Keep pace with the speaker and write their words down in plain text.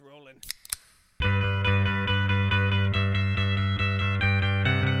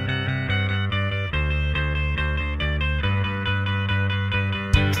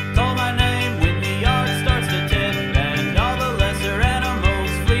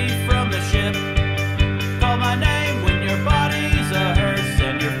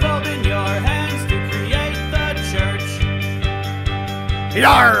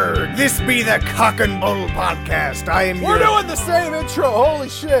This be the Cock and Bull podcast. We're doing the same intro. Holy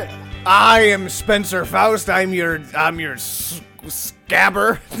shit! I am Spencer Faust. I'm your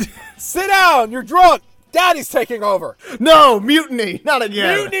scabber. Sit down. You're drunk. Daddy's taking over. No, mutiny. Not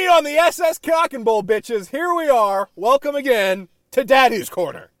again. Mutiny on the SS Cock and Bull, bitches. Here we are. Welcome again to Daddy's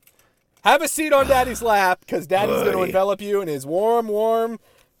Corner. Have a seat on Daddy's lap, because Daddy's going to envelop you in his warm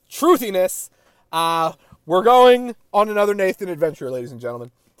truthiness. We're going on another Nathan adventure, ladies and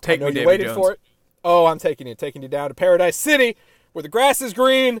gentlemen. Take I know me, you Davy waited Jones. for it. Oh, I'm taking you down to Paradise City, where the grass is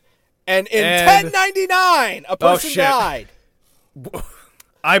green, and in 1099, a person shit. died.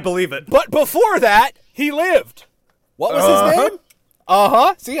 I believe it. But before that, he lived. What was his name?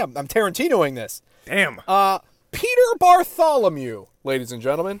 See, I'm Tarantinoing this. Damn. Peter Bartholomew, ladies and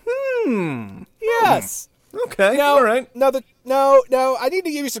gentlemen. Yes. Okay. Now, all right. No, I need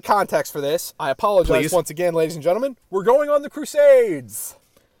to give you some context for this. I apologize Please. once again, ladies and gentlemen. We're going on the Crusades.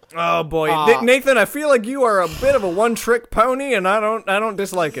 Oh boy, Nathan, I feel like you are a bit of a one-trick pony, and I don't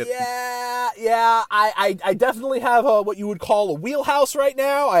dislike it. Yeah. I definitely have what you would call a wheelhouse right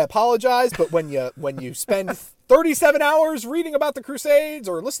now. I apologize, but when you spend 37 hours reading about the Crusades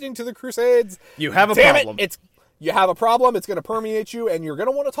or listening to the Crusades, You have a damn problem. You have a problem. It's going to permeate you, and you're going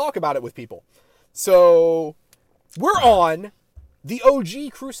to want to talk about it with people. So we're on the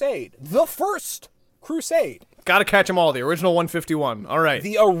OG Crusade, the first Crusade. Got to catch them all. The original 151. All right.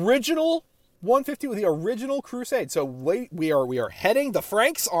 The original 150, the original Crusade. So we are heading. The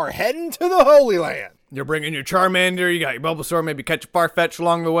Franks are heading to the Holy Land. You're bringing your Charmander. You got your Bulbasaur. Maybe catch a Farfetch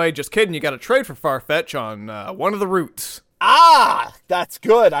along the way. Just kidding. You got to trade for Farfetch on one of the routes. That's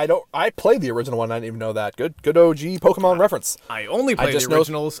good. I played the original one. I didn't even know that. Good OG Pokemon reference. I only play the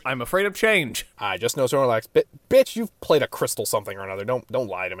originals. I'm afraid of change. I just know Snorlax. Bitch, you've played a crystal something or another. Don't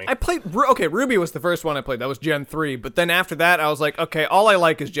lie to me. I played. Okay, Ruby was the first one I played. That was Gen 3. But then after that, I was like, okay, all I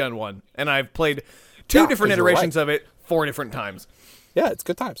like is Gen 1. And I've played two different 'cause you're iterations of it 4 different times. Yeah, it's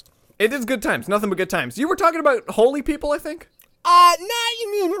good times. It is good times. Nothing but good times. You were talking about holy people, I think?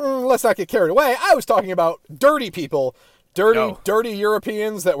 Let's not get carried away. I was talking about dirty people. Oh. Dirty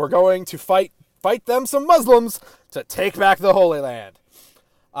Europeans that were going to fight them some Muslims to take back the Holy Land.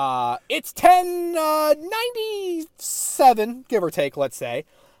 It's 1097, give or take, let's say.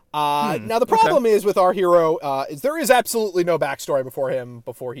 Now the problem is with our hero is there is absolutely no backstory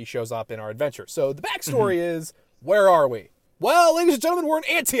before he shows up in our adventure. So the backstory is, where are we? Well, ladies and gentlemen, we're in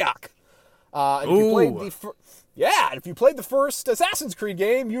Antioch. And if you played the first Assassin's Creed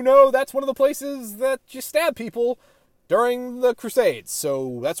game, you know that's one of the places that you stab people during the Crusades.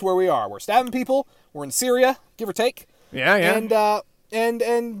 So that's where we are. We're stabbing people. We're in Syria, give or take. Yeah. And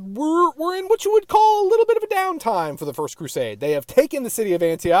we're in what you would call a little bit of a downtime for the First Crusade. They have taken the city of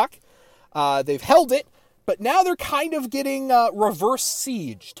Antioch. They've held it, but now they're kind of getting reverse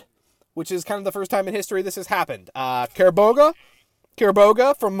sieged, which is kind of the first time in history this has happened. Karaboga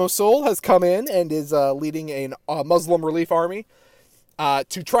from Mosul has come in and is leading a Muslim relief army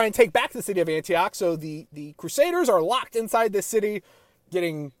to try and take back the city of Antioch. So the Crusaders are locked inside this city,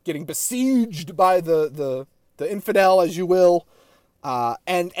 getting besieged by the infidel, as you will,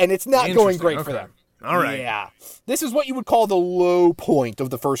 and it's not going great for them. All right. Yeah. This is what you would call the low point of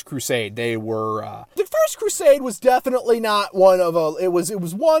the First Crusade. They were the First Crusade was definitely not it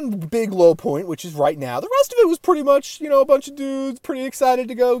was one big low point, which is right now. The rest of it was pretty much, a bunch of dudes pretty excited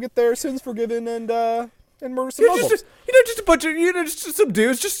to go get their sins forgiven and murder some Muslims. Just a bunch of, just some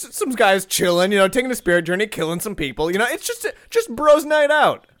dudes, just some guys chilling, taking a spirit journey, killing some people. It's just bros night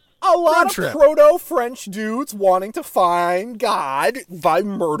out. A lot of trip. proto-French dudes wanting to find God by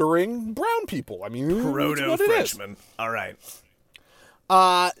murdering brown people. I mean, Proto-Frenchman. All right.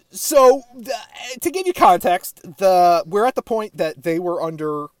 To give you context, we're at the point that they were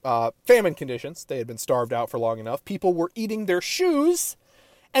under famine conditions. They had been starved out for long enough. People were eating their shoes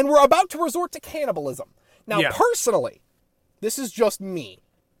and were about to resort to cannibalism. Now, personally, this is just me.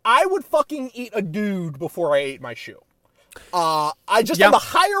 I would fucking eat a dude before I ate my shoe. On the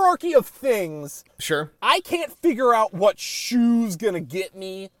hierarchy of things, Sure. I can't figure out what shoe's gonna get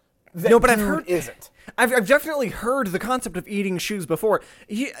me. I've heard isn't. I've definitely heard the concept of eating shoes before.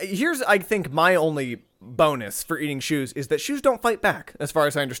 Here's, I think, my only bonus for eating shoes is that shoes don't fight back, as far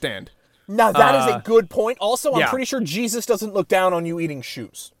as I understand. Now, that is a good point. Also, I'm yeah. pretty sure Jesus doesn't look down on you eating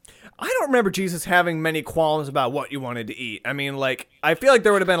shoes. I don't remember Jesus having many qualms about what you wanted to eat. I mean, I feel like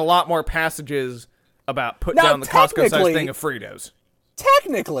there would have been a lot more passages about put down the Costco-sized thing of Fritos.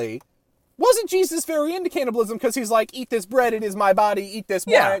 Technically, wasn't Jesus very into cannibalism because he's like, eat this bread, it is my body, eat this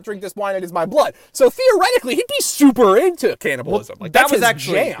wine, drink this wine, it is my blood. So theoretically, he'd be super into cannibalism. Well, that's that was his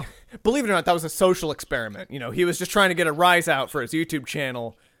actually, jam. Believe it or not, that was a social experiment. He was just trying to get a rise out for his YouTube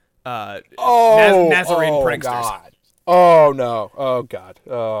channel Nazarene pranksters. God. Oh no! Oh God!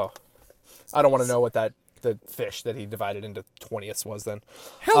 Oh, I don't want to know what the fish that he divided into 20ths was then.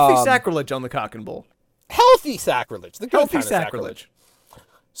 Healthy sacrilege on the Cock and Bull. Healthy sacrilege. The good Healthy kind of sacrilege.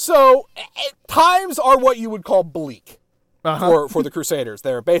 So times are what you would call bleak for the Crusaders.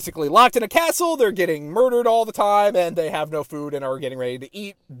 They're basically locked in a castle. They're getting murdered all the time, and they have no food and are getting ready to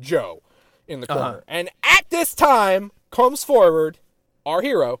eat Joe in the corner. And at this time comes forward our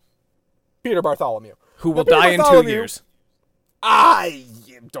hero, Peter Bartholomew. Who will die in 2 years.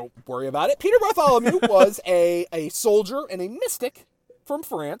 Don't worry about it. Peter Bartholomew was a soldier and a mystic from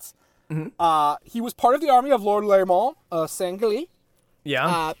France. He was part of the army of Lord Lermont Saint-Gilles.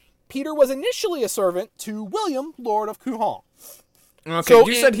 Yeah. Peter was initially a servant to William, Lord of Couhon. Okay. So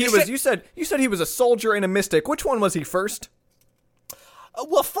you said he was a soldier and a mystic. Which one was he first?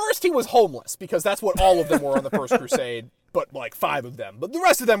 Well, first he was homeless because that's what all of them were on the First Crusade, but like 5 of them. But the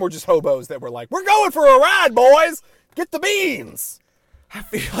rest of them were just hobos that were like, "We're going for a ride, boys. Get the beans." I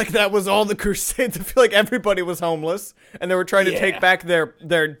feel like that was all the Crusades. I feel like everybody was homeless, and they were trying to take back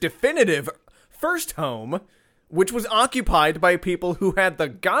their definitive first home, which was occupied by people who had the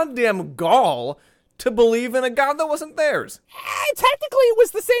goddamn gall to believe in a god that wasn't theirs. Technically, it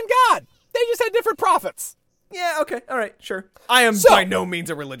was the same god. They just had different prophets. Yeah, okay, all right, sure. I am by no means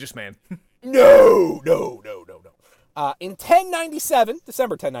a religious man. No. In 1097,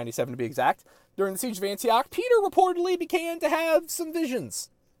 December 1097 to be exact, during the Siege of Antioch, Peter reportedly began to have some visions.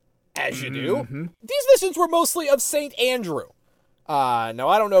 As you do. These visions were mostly of St. Andrew. Now,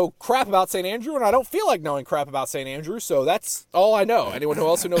 I don't know crap about St. Andrew, and I don't feel like knowing crap about St. Andrew, so that's all I know. Anyone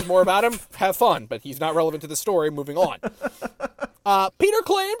else who knows more about him, have fun, but he's not relevant to the story. Moving on. Peter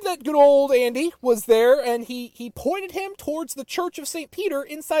claimed that good old Andy was there, and he pointed him towards the Church of St. Peter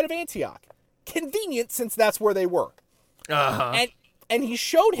inside of Antioch. Convenient, since that's where they were. And he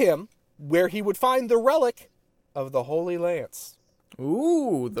showed him where he would find the relic of the Holy Lance.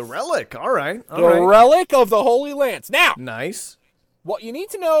 Ooh, the relic. All right. The relic of the Holy Lance. Now, nice. What you need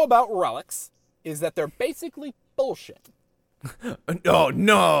to know about relics is that they're basically bullshit. Oh,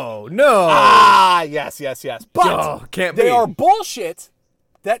 no. Yes. But they are bullshit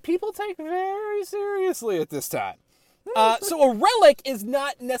that people take very seriously at this time. So a relic is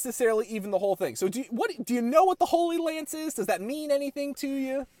not necessarily even the whole thing. So do you know what the Holy Lance is? Does that mean anything to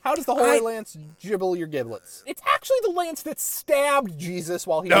you? How does the Holy Lance gibble your giblets? It's actually the lance that stabbed Jesus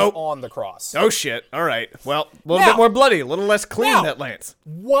while he was on the cross. Oh shit. All right. Well, a little bit more bloody, a little less clean, that lance.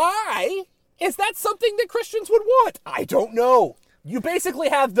 Why is that something that Christians would want? I don't know. You basically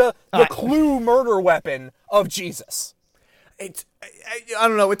have the clue murder weapon of Jesus. I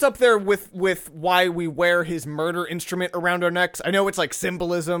don't know. It's up there with why we wear his murder instrument around our necks. I know it's like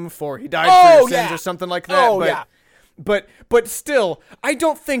symbolism for he died for your sins or something like that. But still, I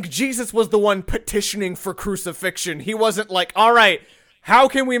don't think Jesus was the one petitioning for crucifixion. He wasn't like, all right, how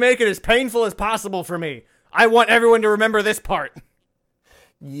can we make it as painful as possible for me? I want everyone to remember this part.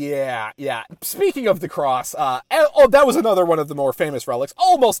 Yeah. Speaking of the cross, that was another one of the more famous relics.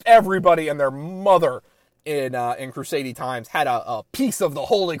 Almost everybody and their mother in Crusade times had a piece of the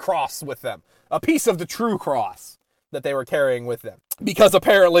Holy Cross with them, a piece of the true cross that they were carrying with them, because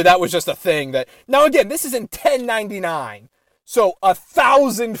apparently that was just a thing that. Now again, this is in 1099, so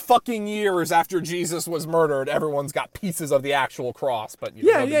 1,000 fucking years after Jesus was murdered, everyone's got pieces of the actual cross. But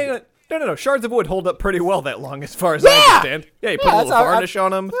no, shards of wood hold up pretty well that long, as far as I understand. Yeah, you put a little varnish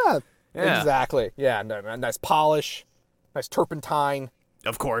on them. Yeah, exactly. Yeah, nice polish, nice turpentine.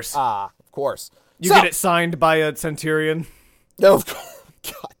 Of course. Of course. You get it signed by a centurion. No,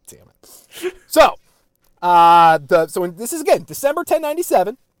 God damn it. So, this is again December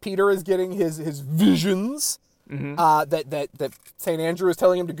 1097. Peter is getting his visions. That St. Andrew is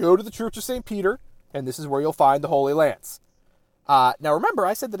telling him to go to the Church of St. Peter, and this is where you'll find the Holy Lance. Now remember,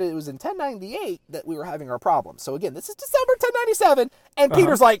 I said that it was in 1098 that we were having our problems. So again, this is December 1097, and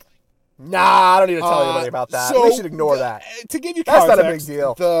Peter's like, nah, I don't need to tell anybody about that. We should ignore that. To give you context, that's not a big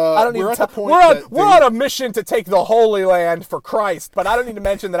deal. I don't need to tell. We're on a mission to take the Holy Land for Christ, but I don't need to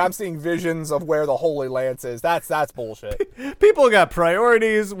mention that I'm seeing visions of where the Holy Lance is. That's bullshit. People got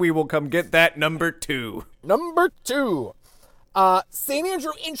priorities. We will come get that number 2. Number 2. St.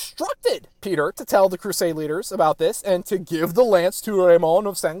 Andrew instructed Peter to tell the Crusade leaders about this and to give the lance to Raymond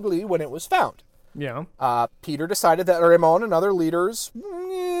of Saint-Gilles when it was found. Yeah. Peter decided that Raymond and other leaders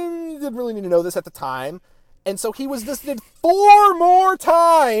didn't really need to know this at the time, and so he was visited 4 more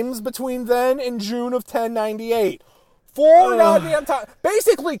times between then and June of 1098. 4 goddamn times.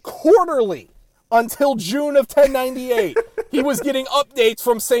 Basically quarterly until June of 1098. He was getting updates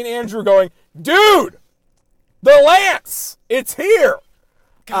from St. Andrew going, dude, the lance, it's here.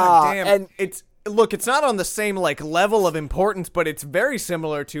 God damn. And it's not on the same like level of importance, but it's very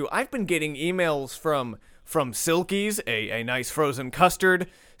similar to, I've been getting emails from Silky's, a nice frozen custard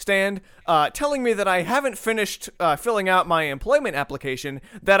stand, telling me that I haven't finished filling out my employment application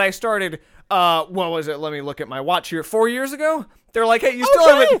that I started, what was it? Let me look at my watch here. 4 years ago? They're like, hey, you still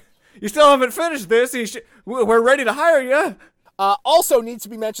haven't finished this. We're ready to hire you. Also needs to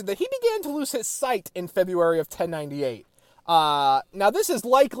be mentioned that he began to lose his sight in February of 1098. Now, this is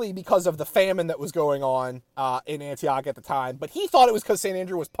likely because of the famine that was going on in Antioch at the time, but he thought it was because St.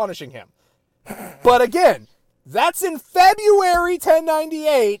 Andrew was punishing him. But again, that's in February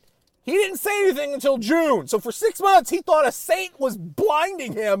 1098. He didn't say anything until June. So for 6 months, he thought a saint was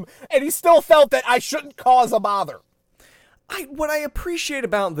blinding him, and he still felt that I shouldn't cause a bother. What I appreciate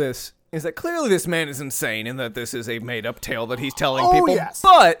about this is that clearly this man is insane and that this is a made-up tale that he's telling people. Yes.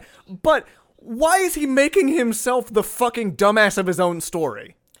 But why is he making himself the fucking dumbass of his own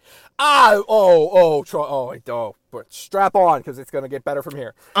story? But strap on, because it's going to get better from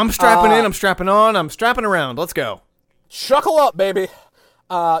here. I'm strapping in, I'm strapping on, I'm strapping around. Let's go. Chuckle up, baby.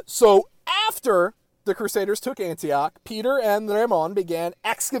 So after the Crusaders took Antioch, Peter and Raymond began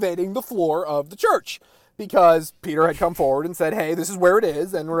excavating the floor of the church, because Peter had come forward and said, hey, this is where it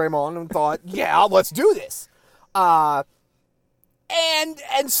is, and Raymond thought, yeah, let's do this. And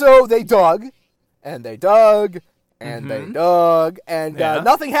so they dug, and they dug, and they dug, and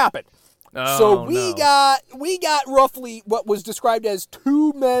nothing happened. So we got roughly what was described as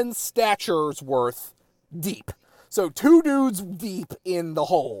 2 men's statures worth deep. So 2 dudes deep in the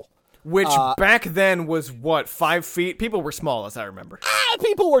hole. Which back then was, what, 5 feet? People were small, as I remember.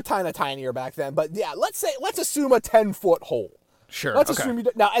 People were kind of tinier back then, but yeah, let's assume a 10-foot hole. Sure. Let's assume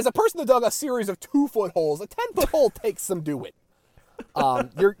now, as a person that dug a series of 2-foot holes, a 10-foot hole takes some doing.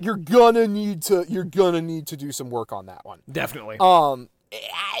 You're gonna need to do some work on that one. Definitely.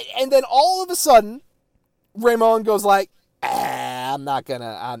 And then all of a sudden, Raymond goes like, I'm not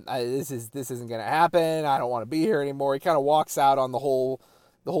gonna. This isn't gonna happen. I don't want to be here anymore. He kind of walks out on the whole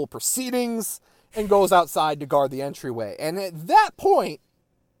proceedings and goes outside to guard the entryway. And at that point,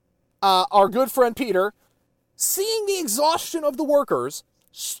 our good friend Peter, seeing the exhaustion of the workers,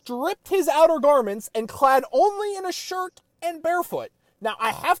 stripped his outer garments and clad only in a shirt and barefoot. Now,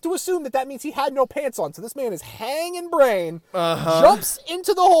 I have to assume that means he had no pants on, so this man is hanging brain, jumps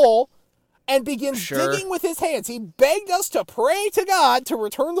into the hole, and begins digging with his hands. He begged us to pray to God to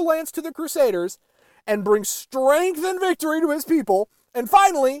return the lance to the Crusaders and bring strength and victory to his people. And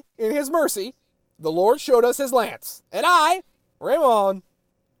finally, in his mercy, the Lord showed us his lance. And I, Raymond,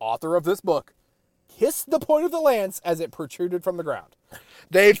 author of this book, kissed the point of the lance as it protruded from the ground.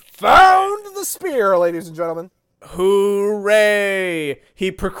 They found the spear, ladies and gentlemen. Hooray! He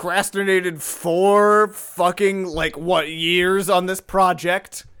procrastinated 4 fucking, years on this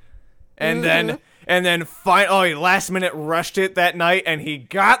project. And then he last minute rushed it that night and he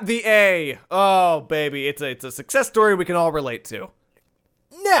got the A. Oh, baby. It's a success story we can all relate to.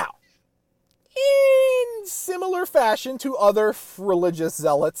 Now, in similar fashion to other religious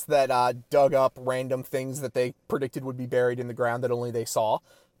zealots that dug up random things that they predicted would be buried in the ground that only they saw,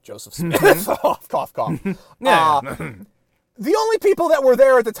 Joseph Smith, cough. The only people that were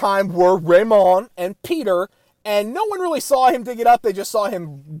there at the time were Raymond and Peter, and no one really saw him dig it up. They just saw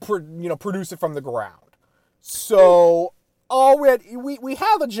him, produce it from the ground. So, we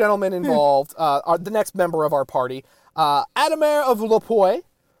have a gentleman involved, the next member of our party, Adhemar of Lopoy,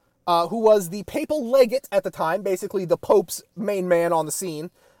 who was the papal legate at the time, basically the Pope's main man on the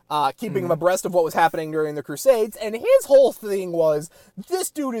scene, keeping him abreast of what was happening during the Crusades. And his whole thing was, this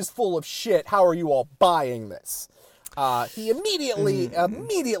dude is full of shit. How are you all buying this? He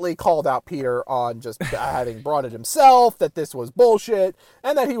immediately called out Peter on just having brought it himself, that this was bullshit,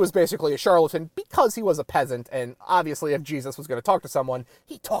 and that he was basically a charlatan because he was a peasant. And obviously, if Jesus was going to talk to someone,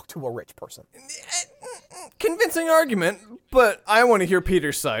 he talked to a rich person. Convincing argument, but I want to hear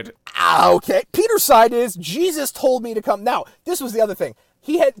Peter's side. Okay, Peter's side is, Jesus told me to come. Now, this was the other thing.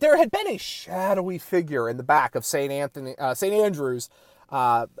 There had been a shadowy figure in the back of St. Andrew's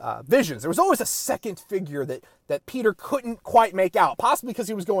visions. There was always a second figure that Peter couldn't quite make out, possibly because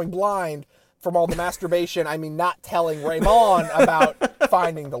he was going blind from all the masturbation. I mean, not telling Raymond about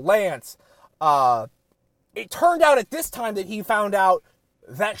finding the lance. It turned out at this time that he found out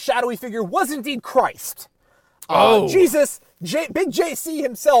that shadowy figure was indeed Christ. Jesus, Big JC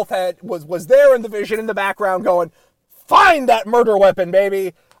himself was there in the vision in the background going, find that murder weapon,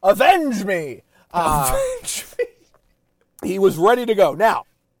 baby. Avenge me. Avenge me. He was ready to go. Now,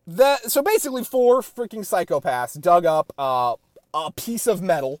 so basically 4 freaking psychopaths dug up a piece of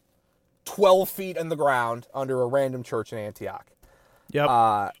metal 12 feet in the ground under a random church in Antioch.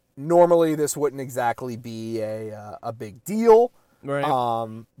 Yep. Normally, this wouldn't exactly be a big deal. Right.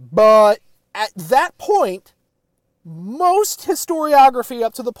 But at that point, most historiography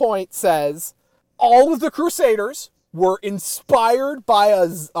up to the point says all of the Crusaders were inspired by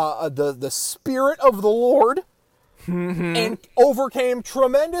the Spirit of the Lord and overcame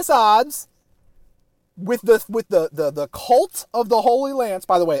tremendous odds with the cult of the Holy Lance.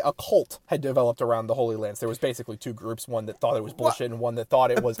 By the way, a cult had developed around the Holy Lance. There was basically two groups, one that thought it was bullshit and one that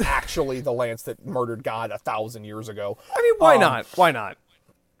thought it was actually the lance that murdered God 1,000 years ago. I mean, why not? Why not?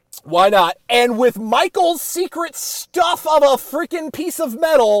 Why not? And with Michael's secret stuff of a freaking piece of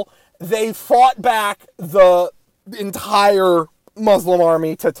metal, they fought back the entire Muslim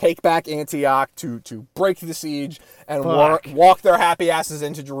army to take back Antioch, to break the siege, and walk their happy asses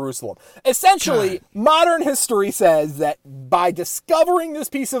into Jerusalem. Essentially, modern history says that by discovering this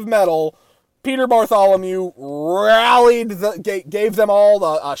piece of metal, Peter Bartholomew gave them all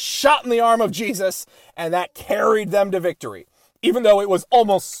a shot in the arm of Jesus, and that carried them to victory, even though it was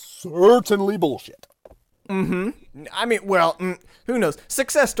almost certainly bullshit. I mean, well, who knows?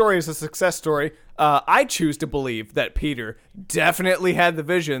 Success story is a success story. I choose to believe that Peter definitely had the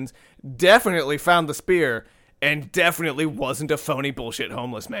visions, definitely found the spear, and definitely wasn't a phony bullshit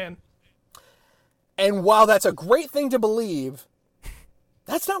homeless man. And while that's a great thing to believe,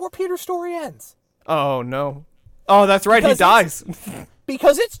 that's not where Peter's story ends. Oh, no. Oh, that's right, he dies.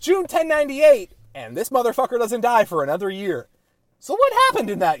 Because it's June 1098, and this motherfucker doesn't die for another year. So what happened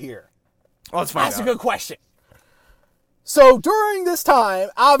in that year? Let's find out. That's a good question. So during this time,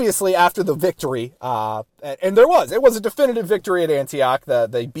 obviously after the victory, and it was a definitive victory at Antioch.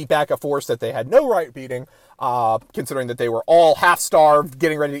 They beat back a force that they had no right beating, considering that they were all half-starved,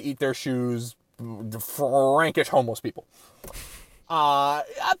 getting ready to eat their shoes, frankish homeless people.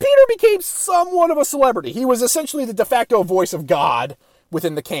 Peter became somewhat of a celebrity. He was essentially the de facto voice of God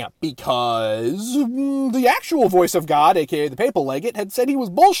within the camp, because the actual voice of God, aka the papal legate, had said he was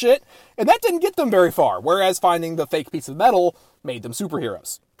bullshit, and that didn't get them very far, whereas finding the fake piece of metal made them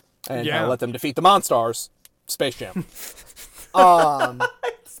superheroes. And let them defeat the Monstars. Space Jam.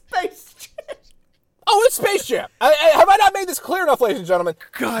 Space Jam. Oh, it's Space Jam. Have I not made this clear enough, ladies and gentlemen?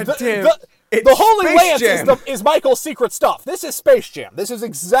 God damn. The Holy Lance is Michael's secret stuff. This is Space Jam. This is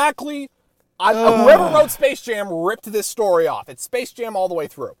exactly... whoever wrote Space Jam ripped this story off. It's Space Jam all the way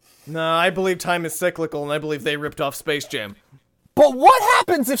through. No, I believe time is cyclical, and I believe they ripped off Space Jam. But what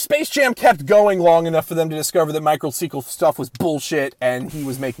happens if Space Jam kept going long enough for them to discover that Michael's secret stuff was bullshit and he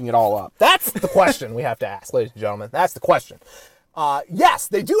was making it all up? That's the question we have to ask, ladies and gentlemen. That's the question. Yes,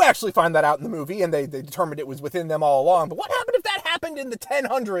 they do actually find that out in the movie, and they determined it was within them all along. But what happened if that happened in the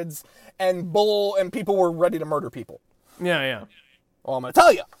 1000s and people were ready to murder people? Yeah. Well, I'm going to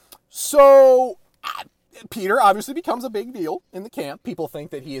tell you. So, Peter obviously becomes a big deal in the camp. People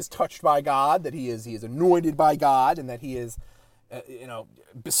think that he is touched by God, that he is anointed by God, and that he is,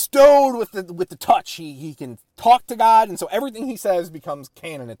 bestowed with the touch. He can talk to God, and so everything he says becomes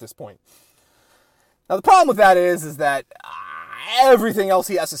canon at this point. Now, the problem with that is that everything else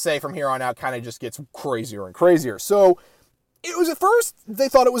he has to say from here on out kind of just gets crazier and crazier. So, it was at first they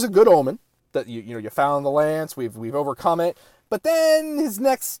thought it was a good omen that you found the lance, we've overcome it. But then his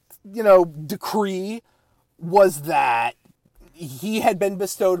next, decree was that he had been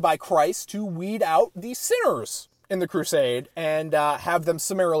bestowed by Christ to weed out the sinners in the crusade and have them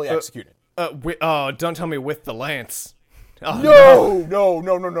summarily executed. Don't tell me with the lance. Oh,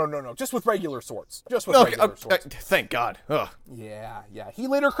 no. Just with regular swords. Regular swords. Thank God. Ugh. Yeah. He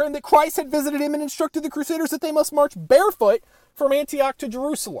later claimed that Christ had visited him and instructed the crusaders that they must march barefoot from Antioch to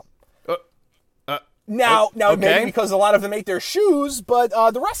Jerusalem. Now, okay. Maybe because a lot of them ate their shoes, but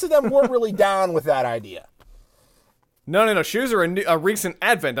the rest of them weren't really down with that idea. No. Shoes are a recent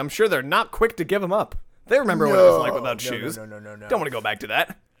advent. I'm sure they're not quick to give them up. They remember what it was like without shoes. No. Don't want to go back to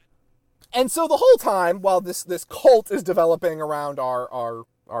that. And so the whole time, while this cult is developing around our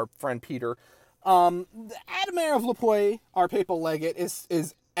friend Peter, Adhemar of Lopoi, our papal legate,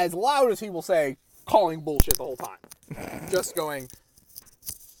 is as loud as he will say, calling bullshit the whole time. Just going...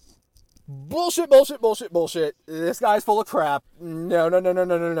 Bullshit. This guy's full of crap. No.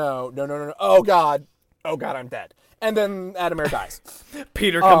 Oh God, I'm dead. And then Adhemar dies.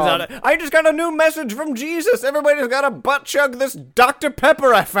 Peter comes out. I just got a new message from Jesus. Everybody's got to butt chug this Dr.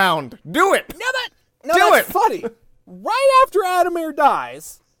 Pepper I found. Do it. That's funny. Right after Adhemar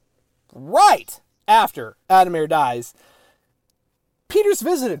dies, Peter's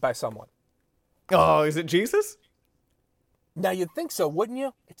visited by someone. Oh, is it Jesus? Now, you'd think so, wouldn't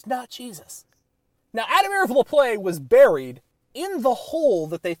you? It's not Jesus. Now, Adhemar of Lopoi was buried in the hole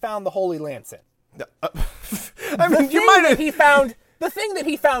that they found the Holy Lance in. I mean, you might have... He found the thing that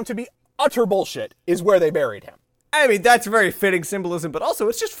he found to be utter bullshit is where they buried him. I mean, that's very fitting symbolism, but also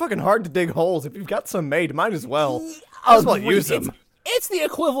it's just fucking hard to dig holes. If you've got some made, might as well. Might as well use them. It's the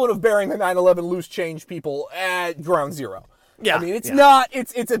equivalent of burying the 9/11 loose change people at ground zero. Yeah. I mean, it's not,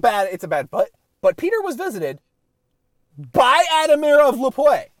 it's a bad, but Peter was visited by Adhemar of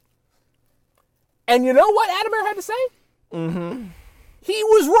Lipue. And you know what Adhemar had to say? Mm-hmm. He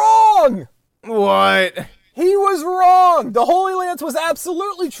was wrong! What? He was wrong! The Holy Lance was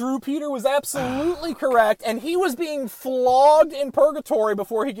absolutely true, Peter was absolutely correct, and he was being flogged in purgatory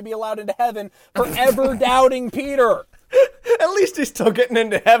before he could be allowed into heaven for ever doubting Peter. At least he's still getting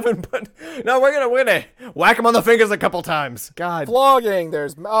into heaven, but no, we're gonna whack him on the fingers a couple times. God. Flogging,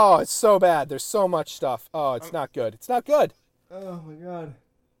 it's so bad. There's so much stuff. Oh, it's not good. It's not good. Oh my God.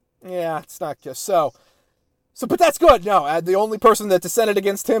 Yeah, it's not good. So, but that's good. No, the only person that dissented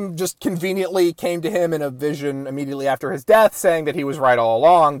against him just conveniently came to him in a vision immediately after his death, saying that he was right all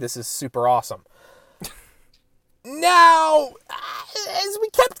along. This is super awesome. Now, as we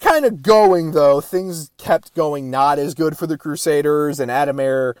kept kind of going, though, things kept going not as good for the Crusaders, and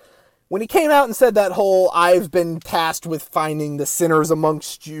Adhemar, when he came out and said that whole, I've been tasked with finding the sinners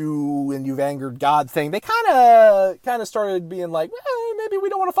amongst you, and you've angered God thing, they kind of started being like, maybe we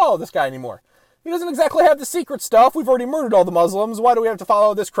don't want to follow this guy anymore. He doesn't exactly have the secret stuff. We've already murdered all the Muslims. Why do we have to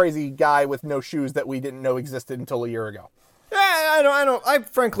follow this crazy guy with no shoes that we didn't know existed until a year ago? I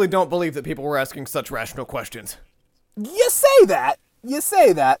frankly don't believe that people were asking such rational questions. You say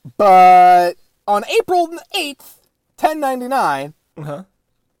that, but on April 8th, 1099,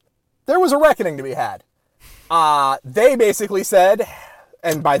 there was a reckoning to be had. They basically said,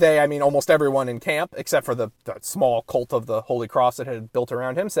 and by they I mean almost everyone in camp, except for the small cult of the Holy Cross that had built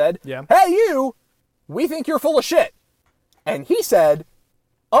around him, said, hey you, we think you're full of shit. And he said,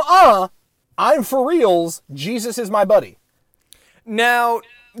 I'm for reals, Jesus is my buddy. Now,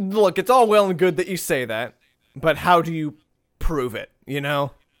 look, it's all well and good that you say that, but how do you prove it, you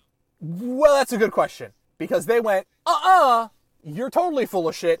know? Well, that's a good question. Because they went, you're totally full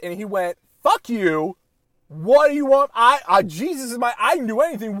of shit. And he went, fuck you. What do you want? Jesus is I can do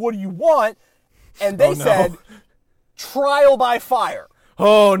anything. What do you want? And they said, trial by fire.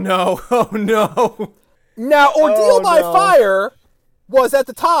 Oh, no. Oh, no. Now, ordeal by fire was at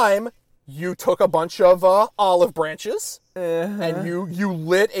the time, you took a bunch of olive branches and you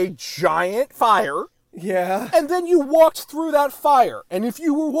lit a giant fire. Yeah. And then you walked through that fire. And if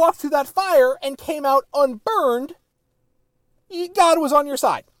you walked through that fire and came out unburned, God was on your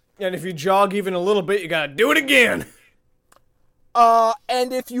side. And if you jog even a little bit, you gotta do it again.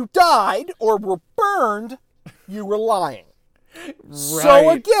 And if you died or were burned, you were lying. Right. So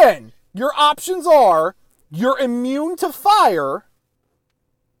again, your options are you're immune to fire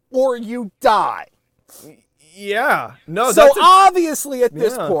or you die. Yeah. No, so obviously at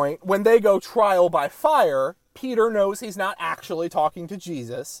this point, when they go trial by fire, Peter knows he's not actually talking to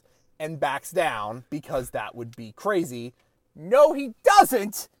Jesus and backs down because that would be crazy. No, he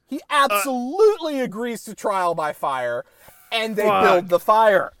doesn't. He absolutely agrees to trial by fire, and they build the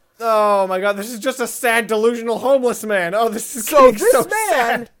fire. Oh my God, this is just a sad, delusional homeless man. Oh, this is so this man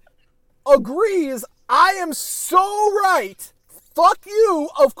sad. Agrees, I am so right. Fuck you.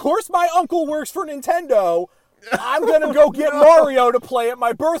 Of course my uncle works for Nintendo. I'm going to go get Mario to play at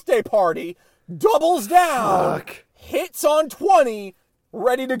my birthday party. Doubles down. Fuck. Hits on 20.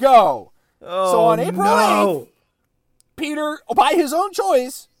 Ready to go. Oh, so on April 8th, Peter, by his own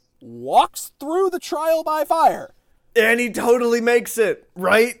choice, walks through the trial by fire. And he totally makes it,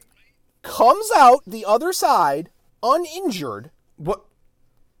 right? Comes out the other side, uninjured.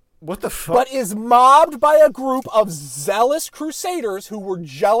 What the fuck? But is mobbed by a group of zealous crusaders who were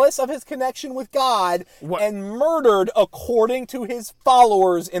jealous of his connection with God and murdered according to his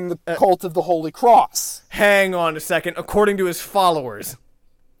followers in the cult of the Holy Cross. Hang on a second. According to his followers.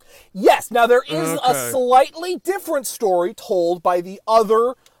 Yes. Now, there is a slightly different story told by the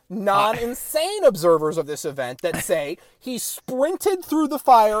other non-insane observers of this event that say he sprinted through the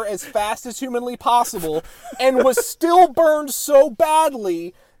fire as fast as humanly possible and was still burned so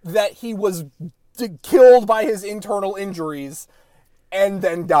badly that he was killed by his internal injuries and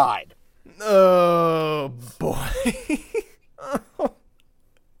then died. Oh, boy.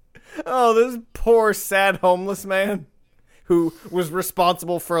 Oh, this poor, sad homeless man who was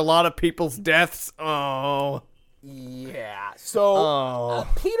responsible for a lot of people's deaths. Oh. Yeah. So,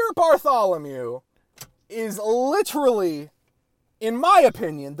 Peter Bartholomew is literally, in my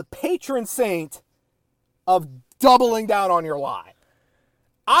opinion, the patron saint of doubling down on your lie.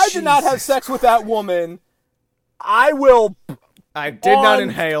 I did not have sex with that woman. I did not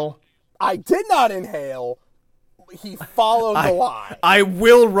inhale. he followed the line. I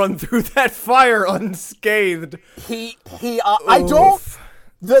will run through that fire unscathed. I don't.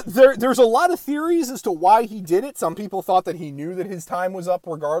 There's a lot of theories as to why he did it. Some people thought that he knew that his time was up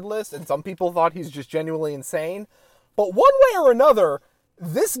regardless, and some people thought he's just genuinely insane. But one way or another,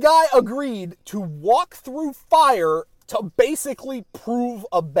 this guy agreed to walk through fire to basically prove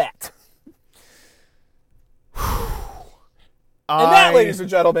a bet. And that, ladies and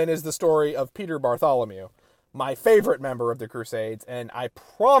gentlemen, is the story of Peter Bartholomew, my favorite member of the Crusades. And I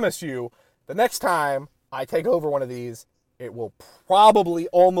promise you, the next time I take over one of these, it will probably,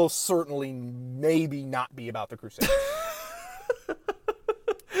 almost certainly, maybe not be about the Crusades.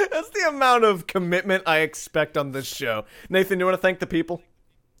 That's the amount of commitment I expect on this show. Nathan, do you want to thank the people?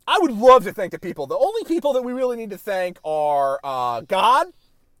 I would love to thank the people. The only people that we really need to thank are God,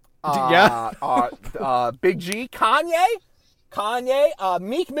 Big G, Kanye,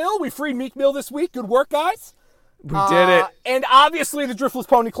 Meek Mill. We freed Meek Mill this week. Good work, guys. We did it. And obviously the Driftless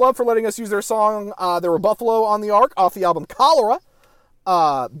Pony Club for letting us use their song, There Were Buffalo on the Ark, off the album Cholera.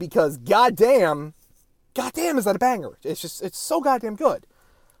 Because goddamn is that a banger. It's so goddamn good.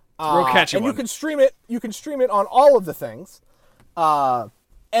 Real catchy and one. you can stream it on all of the things.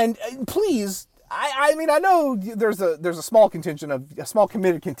 And please, I mean, I know there's a small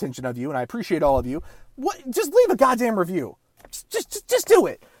committed contingent of you, and I appreciate all of you. Just leave a goddamn review. Just do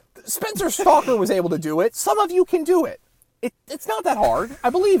it. Spencer Stalker was able to do it. Some of you can do it. It's not that hard. I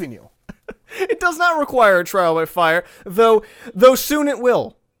believe in you. It does not require a trial by fire, though soon it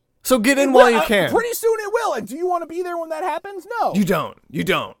will. So get in while you can. Pretty soon it will. And do you want to be there when that happens? No. You don't.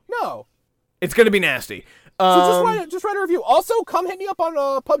 No. It's going to be nasty. So just write a review. Also, come hit me up on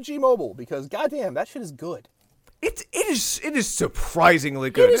PUBG Mobile, because goddamn, that shit is good. It is surprisingly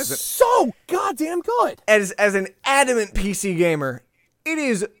good. It is so goddamn good. As an adamant PC gamer, it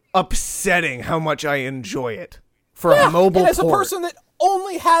is upsetting how much I enjoy it for a mobile and as port. a person that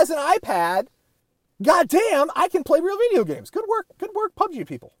only has an iPad, goddamn, I can play real video games. Good work, PUBG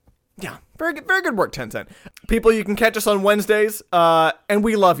people. Yeah, very good work, Tencent. People, you can catch us on Wednesdays, and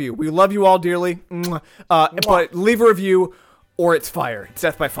we love you. We love you all dearly. But leave a review, or it's fire. It's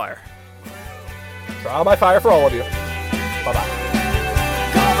death by fire. Trial by fire for all of you. Bye-bye.